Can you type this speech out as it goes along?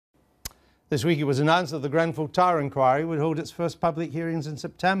This week it was announced that the Grenfell Tower inquiry would hold its first public hearings in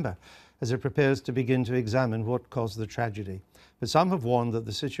September as it prepares to begin to examine what caused the tragedy. But some have warned that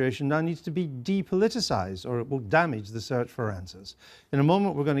the situation now needs to be depoliticised or it will damage the search for answers. In a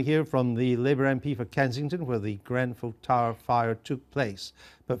moment we're going to hear from the Labour MP for Kensington where the Grenfell Tower fire took place.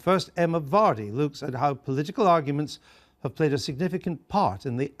 But first, Emma Vardy looks at how political arguments have played a significant part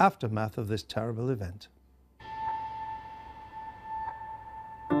in the aftermath of this terrible event.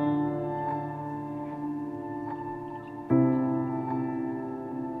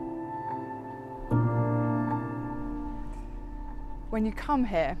 When you come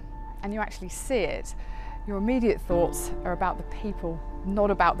here and you actually see it, your immediate thoughts are about the people,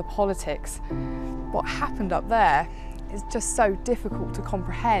 not about the politics. What happened up there is just so difficult to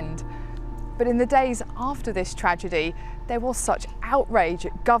comprehend. But in the days after this tragedy, there was such outrage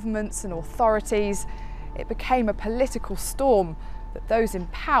at governments and authorities. It became a political storm that those in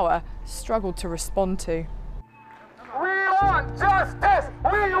power struggled to respond to. We want justice!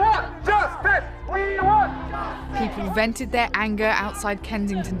 We want justice! We want justice! People vented their anger outside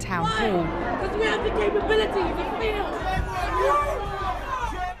Kensington Town Hall. Because we have the capability to feel.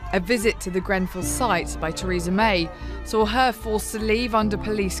 A visit to the Grenfell site by Theresa May saw her forced to leave under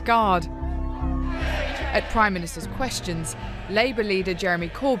police guard. At Prime Minister's questions, Labour leader Jeremy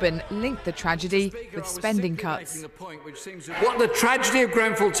Corbyn linked the tragedy with spending cuts. What the tragedy of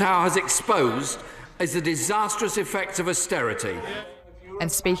Grenfell Tower has exposed is the disastrous effects of austerity.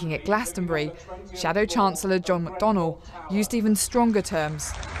 And speaking at Glastonbury, Shadow Chancellor John McDonnell used even stronger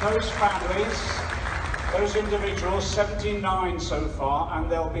terms. Those families, those individuals, 79 so far,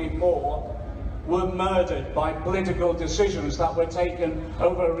 and there'll be more, were murdered by political decisions that were taken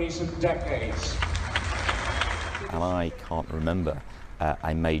over recent decades. And I can't remember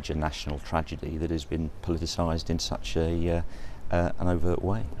a major national tragedy that has been politicised in such an overt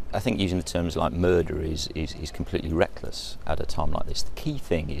way. I think using the terms like murder is completely reckless at a time like this. The key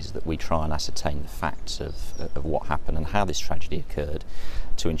thing is that we try and ascertain the facts of what happened and how this tragedy occurred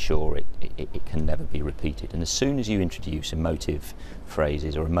to ensure it can never be repeated. And as soon as you introduce emotive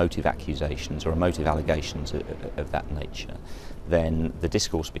phrases or emotive accusations or emotive allegations of that nature, then the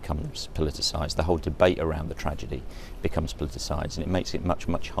discourse becomes politicised, the whole debate around the tragedy becomes politicised, and it makes it much,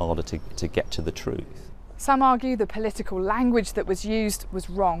 much harder to get to the truth. Some argue the political language that was used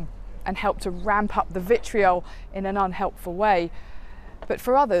was wrong and helped to ramp up the vitriol in an unhelpful way. But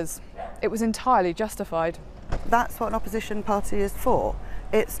for others, it was entirely justified. That's what an opposition party is for.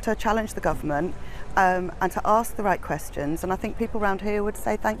 It's to challenge the government and to ask the right questions. And I think people around here would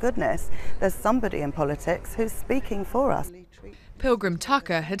say, thank goodness, there's somebody in politics who's speaking for us. Pilgrim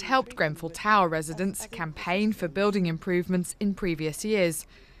Tucker had helped Grenfell Tower residents campaign for building improvements in previous years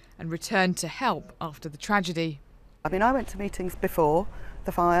and returned to help after the tragedy. I mean, I went to meetings before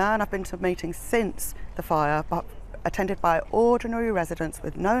the fire and I've been to meetings since the fire, but attended by ordinary residents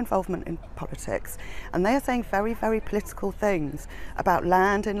with no involvement in politics, and they are saying very, very political things about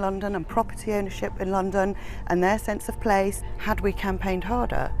land in London and property ownership in London and their sense of place. Had we campaigned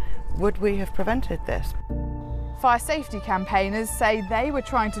harder, would we have prevented this? Fire safety campaigners say they were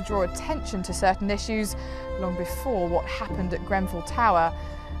trying to draw attention to certain issues long before what happened at Grenfell Tower,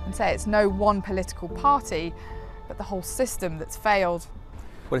 and say it's no one political party, but the whole system that's failed.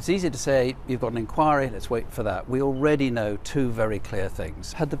 Well, it's easy to say, you've got an inquiry, let's wait for that. We already know two very clear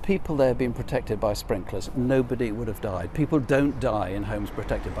things. Had the people there been protected by sprinklers, nobody would have died. People don't die in homes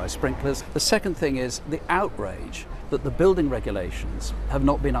protected by sprinklers. The second thing is the outrage that the building regulations have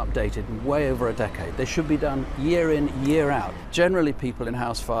not been updated in way over a decade. They should be done year in, year out. Generally, people in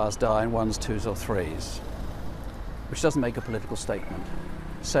house fires die in 1s, 2s or 3s, which doesn't make a political statement.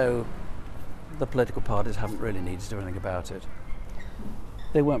 So the political parties haven't really needed to do anything about it.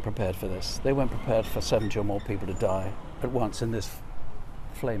 They weren't prepared for this. They weren't prepared for 70 or more people to die at once in this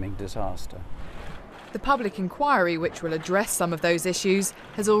flaming disaster. The public inquiry, which will address some of those issues,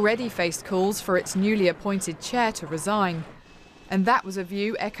 has already faced calls for its newly appointed chair to resign. And that was a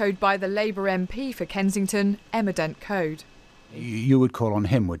view echoed by the Labour MP for Kensington, Emma Dent Coad. You would call on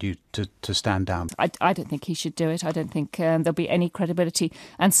him, would you, to stand down? I don't think he should do it. I don't think there'll be any credibility.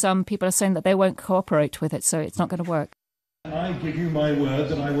 And some people are saying that they won't cooperate with it, so it's not going to work. I give you my word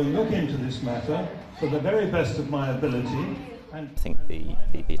that I will look into this matter to the very best of my ability. I think the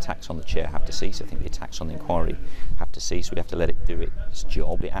attacks on the chair have to cease. I think the attacks on the inquiry have to cease. We have to let it do its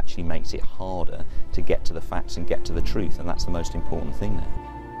job. It actually makes it harder to get to the facts and get to the truth, and that's the most important thing there.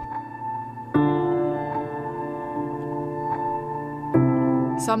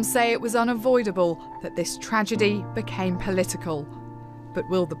 Some say it was unavoidable that this tragedy became political. But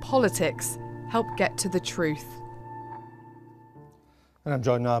will the politics help get to the truth? And I'm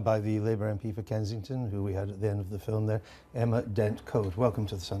joined now by the Labour MP for Kensington, who we had at the end of the film there, Emma Dent Coad. Welcome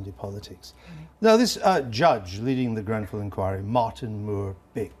to the Sunday Politics. Now, this judge leading the Grenfell inquiry, Martin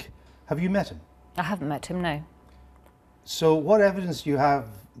Moore-Bick, have you met him? I haven't met him, no. So what evidence do you have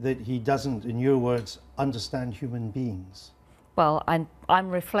that he doesn't, in your words, understand human beings? Well, I'm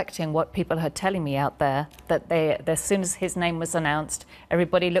reflecting what people are telling me out there, that as soon as his name was announced,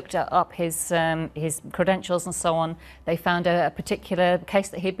 everybody looked up his credentials and so on. They found a particular case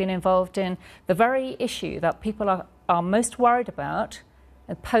that he'd been involved in. The very issue that people are most worried about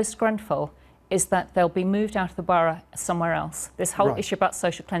post-Grenfell is that they'll be moved out of the borough somewhere else. This whole issue about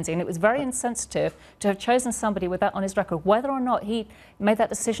social cleansing. And it was very insensitive to have chosen somebody with that on his record. Whether or not he made that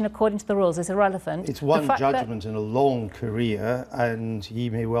decision according to the rules is irrelevant. It's one judgment in a long career, and he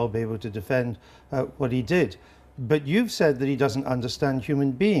may well be able to defend what he did. But you've said that he doesn't understand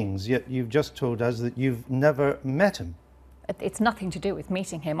human beings, yet you've just told us that you've never met him. It's nothing to do with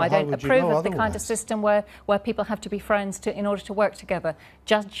meeting him. Well, I don't approve of the kind of system where people have to be friends in order to work together.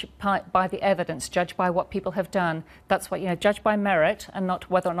 Judge by the evidence, judge by what people have done. That's what, judge by merit and not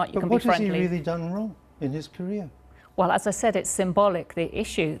whether or not you can be friendly. But what has he really done wrong in his career? Well, as I said, it's symbolic. The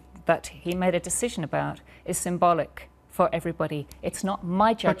issue that he made a decision about is symbolic for everybody. It's not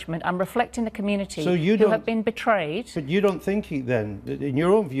my judgment. I'm reflecting the community who have been betrayed. But you don't think then, in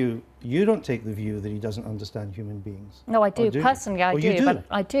your own view, you don't take the view that he doesn't understand human beings? No, I do. Personally, I do. But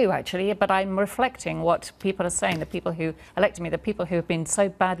I do, actually. But I'm reflecting what people are saying, the people who elected me, the people who have been so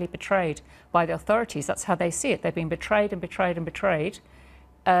badly betrayed by the authorities. That's how they see it. They've been betrayed and betrayed and betrayed.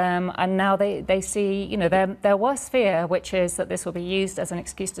 And now they see, their worst fear, which is that this will be used as an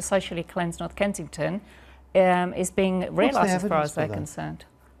excuse to socially cleanse North Kensington, is being realised as far as they're concerned.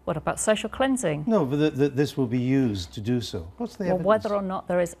 What about social cleansing? No, but this will be used to do so. What's the evidence? Well, whether or not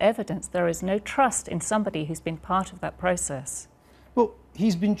there is evidence, there is no trust in somebody who's been part of that process. Well,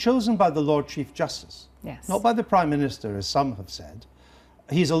 he's been chosen by the Lord Chief Justice. Yes. Not by the Prime Minister, as some have said.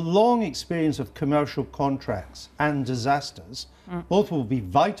 He's a long experience of commercial contracts and disasters. Both will be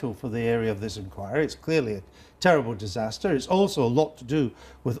vital for the area of this inquiry. It's clearly a terrible disaster. It's also a lot to do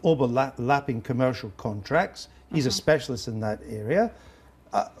with overlapping commercial contracts. He's a specialist in that area.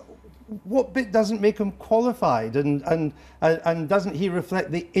 What bit doesn't make him qualified, and doesn't he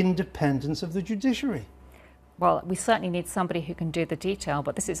reflect the independence of the judiciary? Well, we certainly need somebody who can do the detail,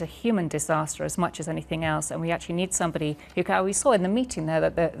 but this is a human disaster as much as anything else, and we actually need somebody who can. We saw in the meeting there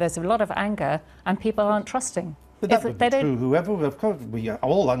that there's a lot of anger and people aren't trusting. But that would be true. Whoever, of course, we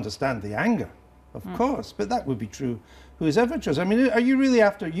all understand the anger, of course, but that would be true whoever chose. I mean, are you really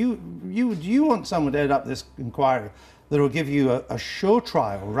after do you want someone to head up this inquiry that will give you a show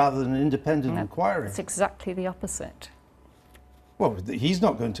trial rather than an independent inquiry? It's exactly the opposite. Well, he's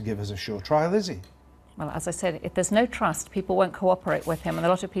not going to give us a show trial, is he? Well, as I said, if there's no trust, people won't cooperate with him, and a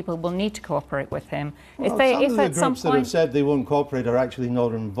lot of people will need to cooperate with him. Well, some of the groups that have said they won't cooperate are actually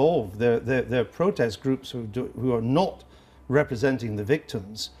not involved. They're protest groups who are not representing the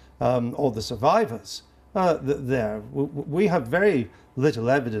victims or the survivors. We have very little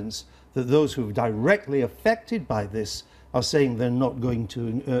evidence that those who are directly affected by this are saying they're not going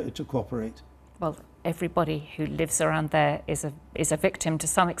to cooperate. Well, everybody who lives around there is a victim to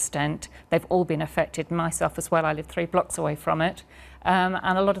some extent. They've all been affected, myself as well. I live 3 blocks away from it.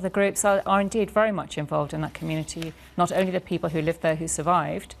 And a lot of the groups are indeed very much involved in that community, not only the people who lived there who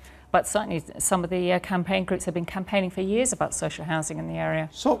survived, but certainly some of the campaign groups have been campaigning for years about social housing in the area.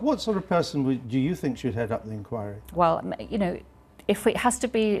 So what sort of person do you think should head up the inquiry? Well, if it has to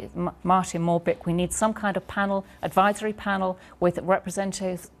be Martin Moore-Bick, we need some kind of panel, advisory panel with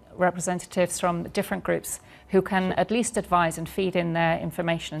representatives from different groups who can at least advise and feed in their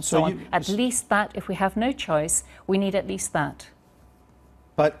information and so on. At least that, if we have no choice, we need at least that.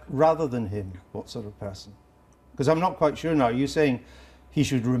 But rather than him, what sort of person? Because I'm not quite sure now. Are you saying he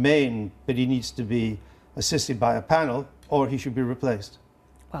should remain, but he needs to be assisted by a panel, or he should be replaced?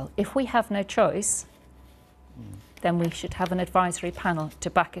 Well, if we have no choice, then we should have an advisory panel to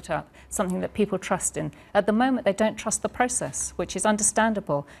back it up, something that people trust in. At the moment, they don't trust the process, which is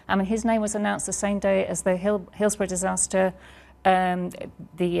understandable. I mean, his name was announced the same day as the Hillsborough disaster,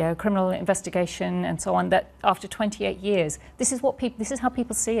 the criminal investigation and so on, that after 28 years, this is how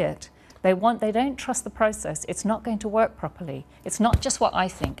people see it. They don't trust the process. It's not going to work properly. It's not just what I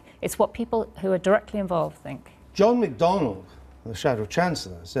think, it's what people who are directly involved think. John MacDonald, the Shadow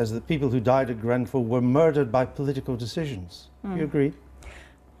Chancellor, says that people who died at Grenfell were murdered by political decisions. Do you agree?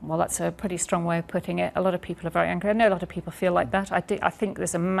 Well, that's a pretty strong way of putting it. A lot of people are very angry. I know a lot of people feel like that. I think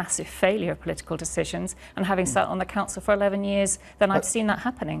there's a massive failure of political decisions, and having sat on the council for 11 years, then I've seen that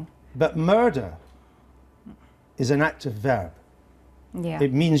happening. But murder is an active verb. Yeah.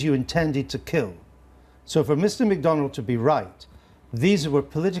 It means you intended to kill. So for Mr. MacDonald to be right, these were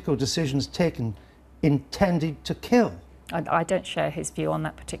political decisions taken intended to kill. I don't share his view on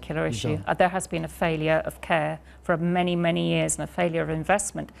that particular issue. There has been a failure of care for many, many years and a failure of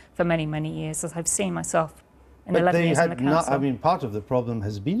investment for many, many years, as I've seen myself in 11 years in the council. I mean, part of the problem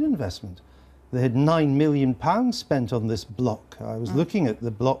has been investment. They had £9 million spent on this block. I was looking at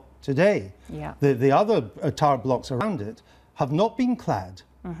the block today. Yeah. The other tower blocks around it have not been clad.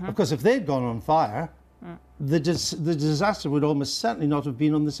 Because if they'd gone on fire, the disaster would almost certainly not have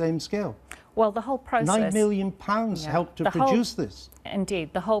been on the same scale. Well, the whole process... £9 million helped to produce this.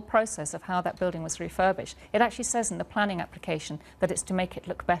 Indeed, the whole process of how that building was refurbished. It actually says in the planning application that it's to make it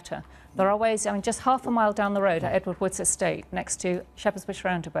look better. There are ways, I mean, just half a mile down the road at Edward Wood's estate, next to Shepherd's Bush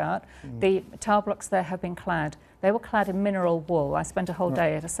Roundabout, the tower blocks there have been clad. They were clad in mineral wool. I spent a whole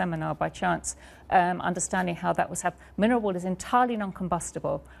day at a seminar by chance understanding how that was happening. Mineral wool is entirely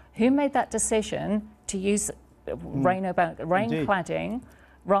non-combustible. Who made that decision to use rain cladding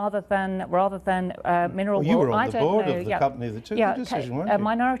rather than mineral wool? You were on I the don't board know. of the company that took the decision, weren't you? A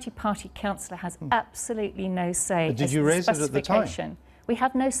minority party councillor has absolutely no say. But did you raise it at the time? We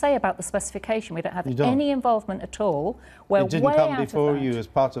have no say about the specification. We don't have any involvement at all. We're it didn't come before you as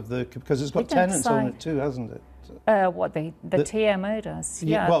part of the... Because it's got tenants on it too, hasn't it? What the TMO does?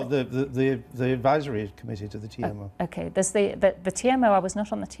 Yeah. Well, the advisory committee to the TMO. Okay. There's the TMO. I was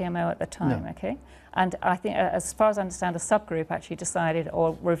not on the TMO at the time. No. Okay. And I think, as far as I understand, a subgroup actually decided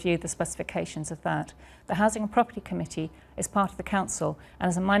or reviewed the specifications of that. The Housing and Property Committee is part of the council, and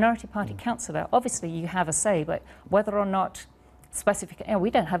as a minority party councillor, obviously you have a say, but whether or not we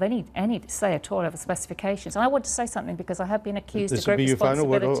don't have any say at all over specifications. And I want to say something because I have been accused of great responsibility. This will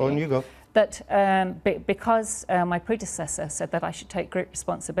be your final word, on you go. That because my predecessor said that I should take group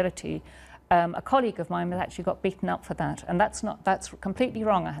responsibility, a colleague of mine actually got beaten up for that, and that's completely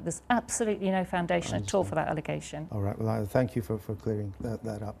wrong. There's absolutely no foundation at all for that allegation. All right, well, thank you for clearing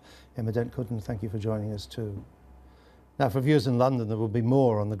that up. Emma Dent Coad, thank you for joining us too. Now, for viewers in London, there will be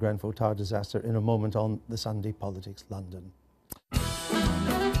more on the Grenfell Tower disaster in a moment on the Sunday Politics London.